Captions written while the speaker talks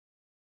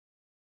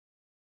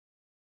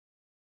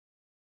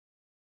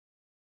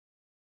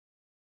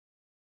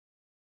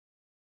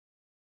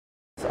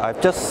I've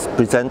just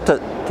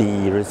presented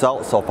the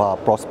results of our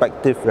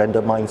prospective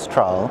randomized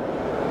trial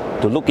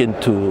to look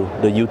into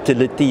the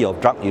utility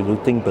of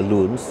drug-eluting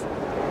balloons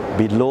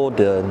below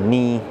the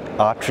knee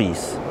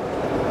arteries.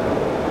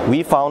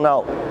 We found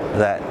out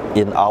that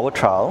in our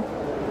trial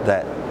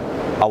that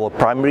our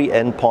primary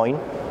endpoint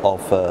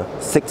of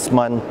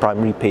 6-month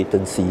primary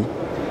patency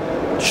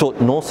showed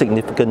no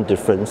significant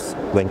difference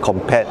when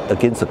compared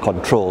against the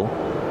control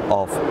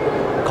of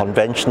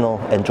conventional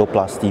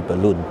angioplasty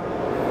balloon.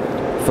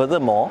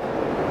 Furthermore,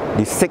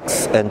 the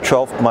 6 and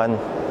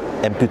 12-month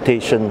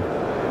amputation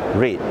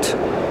rate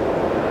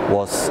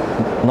was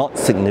not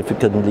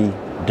significantly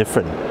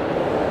different.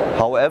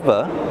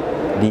 However,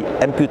 the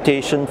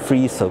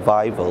amputation-free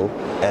survival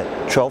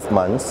at 12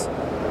 months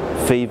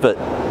favored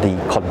the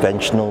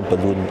conventional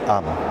balloon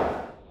arm.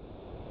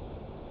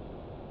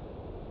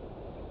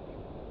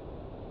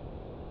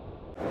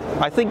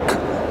 I think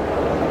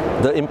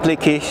the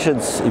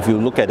implications, if you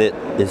look at it,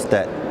 is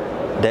that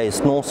there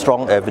is no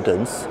strong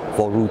evidence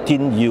for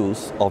routine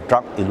use of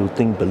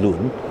drug-eluting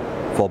balloon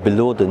for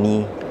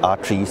below-the-knee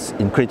arteries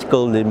in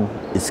critical limb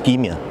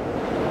ischemia.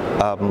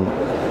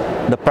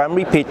 The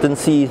primary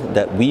patency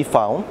that we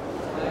found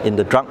in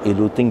the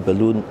drug-eluting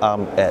balloon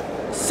arm at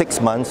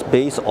 6 months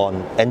based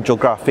on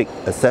angiographic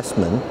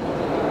assessment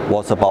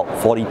was about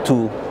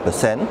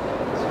 42%,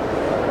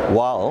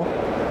 while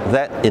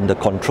that in the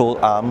control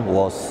arm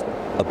was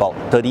about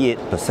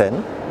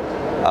 38%.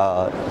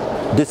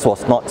 This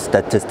was not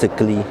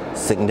statistically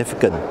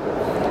significant.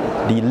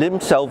 The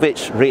limb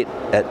salvage rate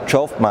at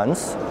 12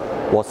 months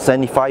was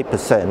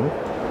 75%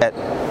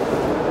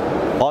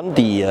 on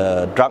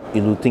the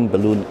drug-eluting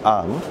balloon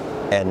arm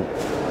and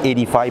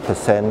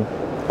 85%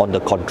 on the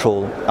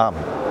control arm.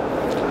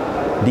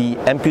 The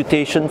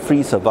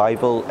amputation-free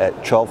survival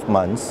at 12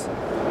 months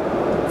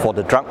for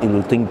the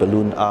drug-eluting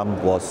balloon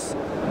arm was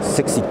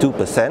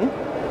 62%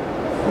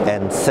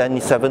 and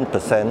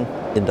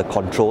 77% in the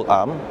control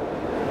arm,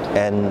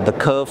 and the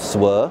curves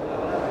were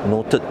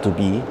noted to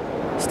be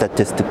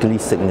statistically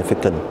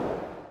significant.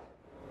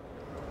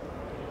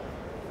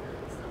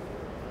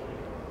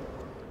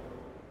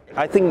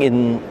 I think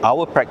in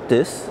our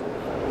practice,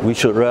 we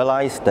should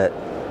realize that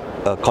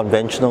a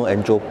conventional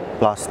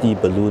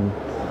angioplasty balloon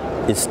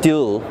is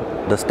still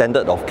the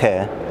standard of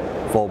care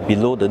for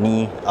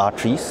below-the-knee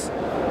arteries.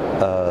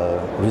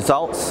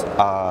 Results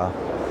are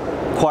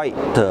quite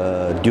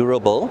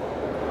durable,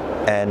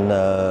 and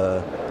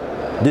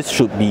this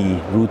should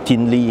be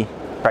routinely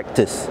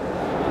practiced.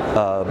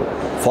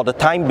 For the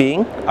time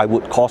being, I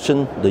would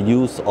caution the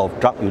use of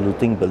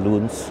drug-eluting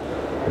balloons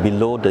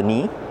below the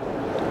knee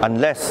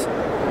unless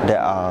there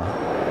are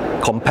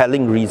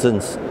compelling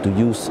reasons to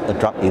use a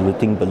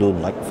drug-eluting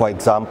balloon, like for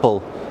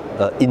example,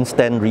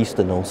 in-stent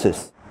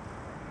restenosis.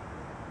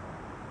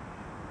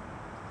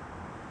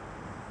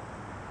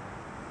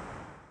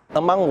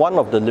 Among one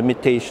of the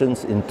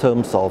limitations in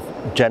terms of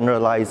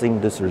generalizing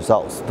these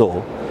results,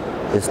 though,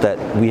 is that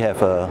we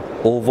have an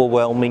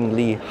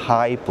overwhelmingly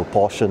high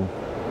proportion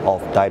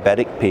of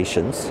diabetic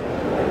patients,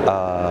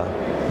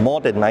 more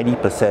than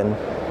 90%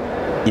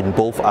 in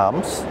both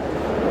arms.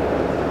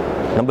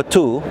 Number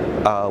two,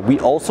 we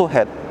also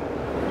had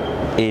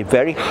a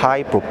very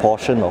high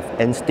proportion of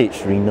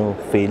end-stage renal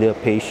failure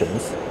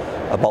patients,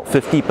 about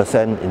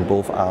 50% in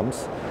both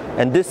arms,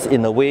 and this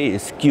in a way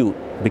is skewed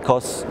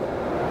because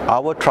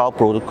our trial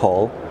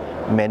protocol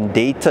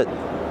mandated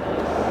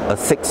a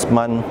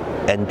 6-month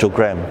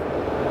angiogram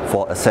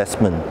for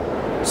assessment.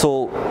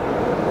 So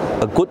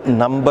a good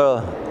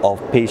number of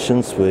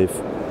patients with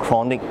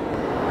chronic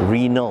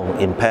renal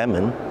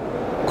impairment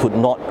could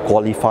not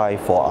qualify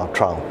for our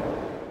trial.